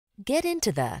Get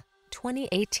into the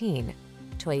 2018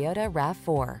 Toyota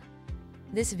RAV4.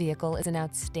 This vehicle is an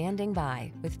outstanding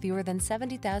buy with fewer than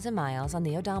 70,000 miles on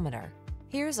the odometer.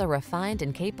 Here's a refined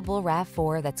and capable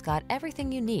RAV4 that's got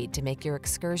everything you need to make your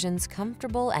excursions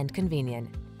comfortable and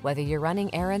convenient. Whether you're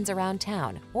running errands around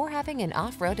town or having an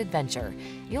off-road adventure,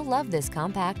 you'll love this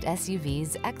compact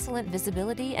SUV's excellent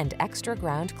visibility and extra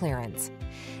ground clearance.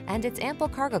 And its ample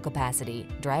cargo capacity,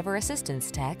 driver assistance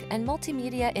tech, and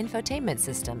multimedia infotainment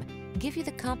system give you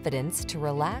the confidence to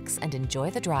relax and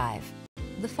enjoy the drive.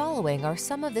 The following are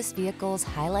some of this vehicle's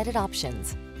highlighted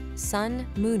options: sun,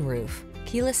 moonroof,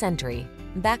 keyless entry,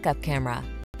 backup camera,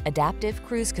 adaptive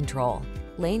cruise control,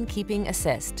 lane keeping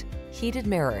assist, heated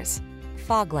mirrors,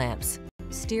 fog lamps,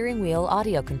 steering wheel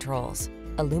audio controls,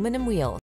 aluminum wheels.